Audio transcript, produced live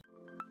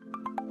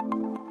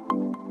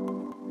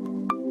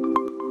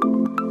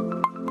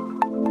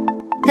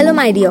Hello,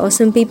 my dear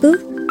awesome people.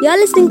 You're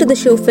listening to the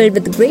show filled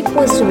with great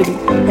positivity,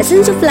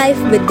 essence of life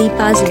with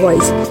Deepa's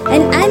voice.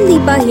 And I'm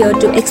Deepa here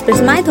to express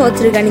my thoughts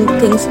regarding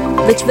things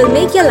which will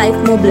make your life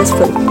more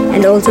blissful,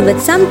 and also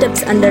with some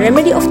tips and the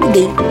remedy of the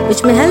day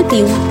which may help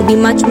you to be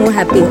much more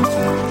happier.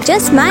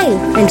 Just smile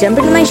and jump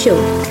into my show.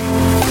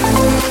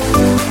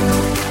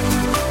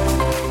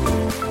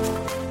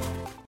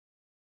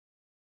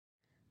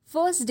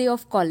 First day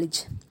of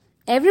college.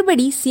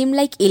 Everybody seemed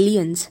like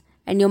aliens,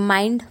 and your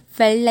mind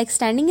felt like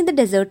standing in the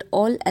desert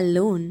all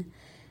alone.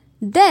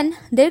 Then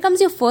there comes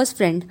your first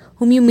friend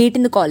whom you meet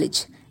in the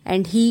college,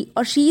 and he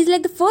or she is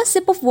like the first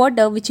sip of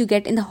water which you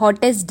get in the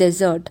hottest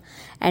desert.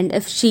 And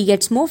if she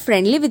gets more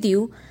friendly with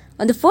you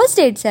on the first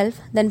day itself,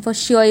 then for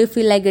sure you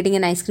feel like getting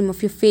an ice cream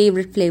of your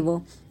favorite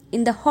flavor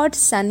in the hot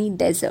sunny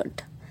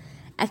desert.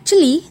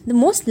 Actually, the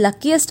most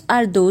luckiest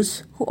are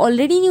those who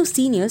already knew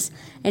seniors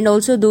and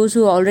also those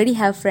who already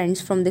have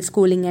friends from the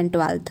schooling and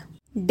 12th.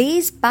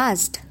 Days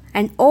passed,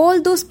 and all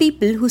those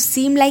people who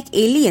seem like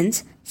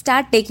aliens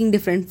start taking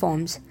different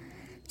forms.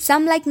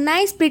 Some like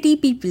nice pretty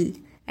people,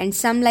 and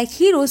some like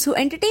heroes who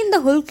entertain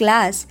the whole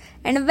class,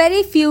 and a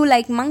very few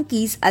like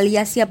monkeys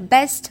alias your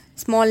best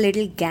small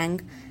little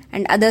gang,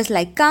 and others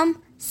like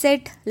come,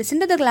 sit, listen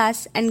to the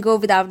class and go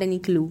without any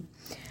clue.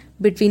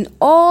 Between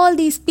all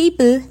these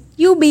people,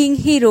 you being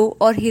hero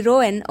or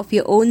heroine of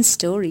your own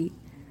story.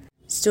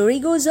 Story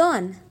goes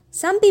on.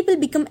 Some people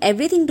become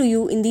everything to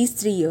you in these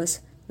 3 years,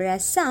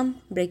 whereas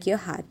some break your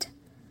heart.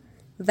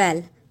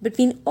 Well,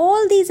 between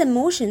all these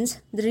emotions,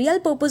 the real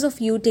purpose of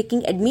you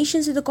taking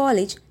admissions to the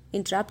college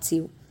interrupts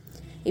you.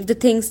 If the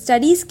thing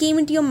studies came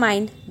into your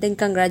mind, then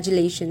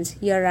congratulations,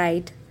 you're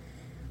right.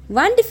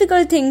 One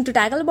difficult thing to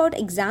tackle about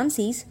exams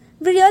is,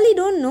 we really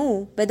don't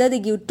know whether they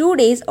give 2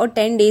 days or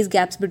 10 days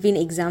gaps between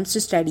exams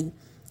to study.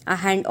 Our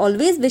hand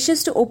always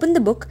wishes to open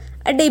the book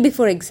a day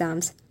before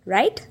exams,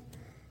 right?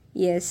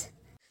 Yes.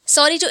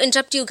 Sorry to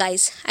interrupt you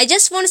guys. I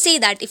just want to say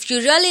that if you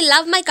really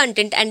love my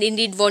content and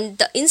indeed want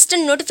the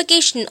instant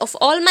notification of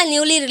all my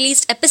newly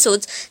released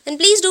episodes, then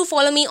please do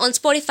follow me on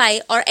Spotify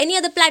or any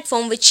other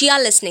platform which you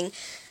are listening.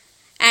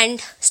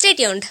 And stay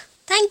tuned.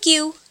 Thank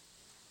you.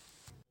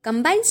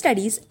 Combined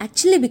studies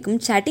actually become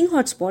chatting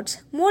hotspots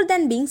more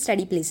than being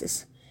study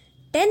places.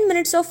 10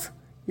 minutes of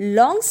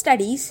long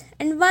studies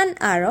and 1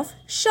 hour of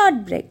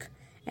short break.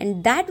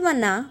 And that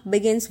 1 hour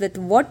begins with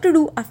what to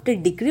do after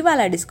degree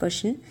wala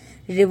discussion,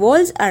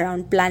 revolves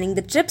around planning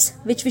the trips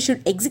which we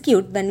should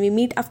execute when we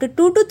meet after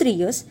 2 to 3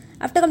 years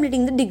after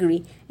completing the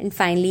degree, and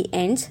finally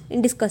ends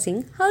in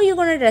discussing how you're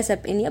gonna dress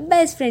up in your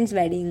best friend's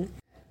wedding.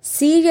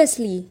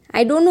 Seriously,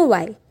 I don't know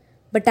why,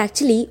 but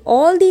actually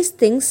all these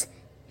things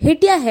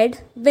hit your head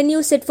when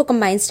you sit for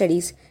combined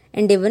studies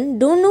and even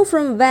don't know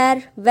from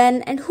where,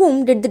 when and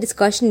whom did the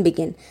discussion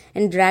begin,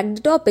 and drag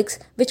the topics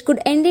which could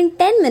end in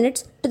 10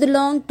 minutes to the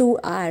long 2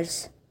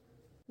 hours.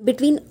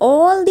 Between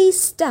all these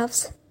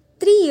stuffs,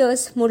 3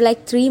 years more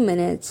like 3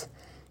 minutes.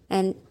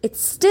 And it's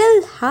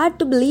still hard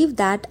to believe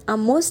that our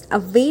most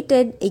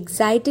awaited,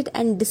 excited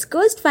and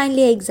discussed final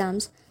year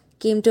exams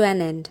came to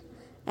an end.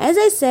 As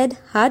I said,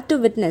 hard to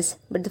witness,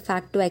 but the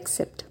fact to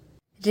accept.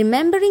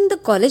 Remembering the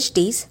college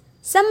days,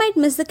 some might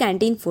miss the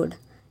canteen food,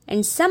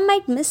 and some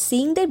might miss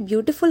seeing their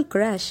beautiful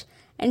crush,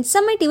 and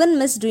some might even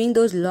miss doing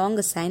those long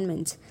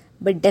assignments.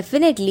 But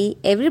definitely,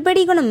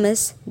 everybody gonna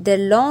miss their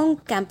long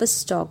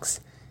campus talks,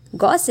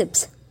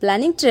 gossips,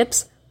 planning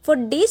trips for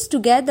days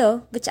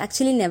together which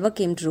actually never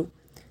came true.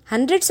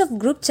 Hundreds of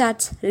group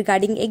chats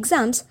regarding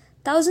exams,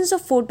 thousands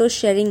of photos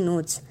sharing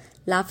notes,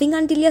 laughing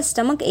until your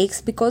stomach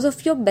aches because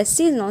of your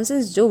bestie's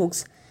nonsense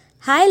jokes,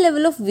 high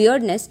level of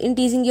weirdness in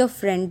teasing your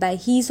friend by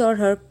his or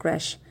her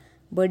crush,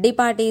 birthday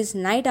parties,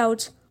 night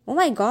outs, oh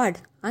my god,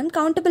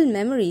 uncountable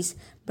memories,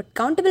 but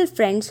countable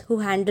friends who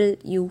handle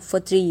you for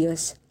 3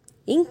 years.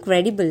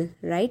 Incredible,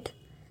 right?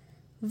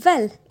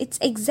 Well, it's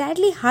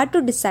exactly hard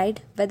to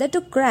decide whether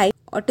to cry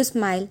or to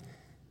smile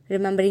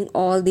remembering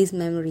all these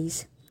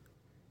memories.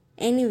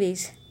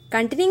 Anyways,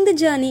 continuing the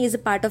journey is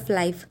a part of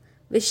life.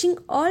 Wishing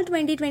all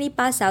 2020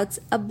 pass outs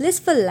a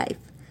blissful life.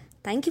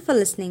 Thank you for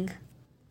listening.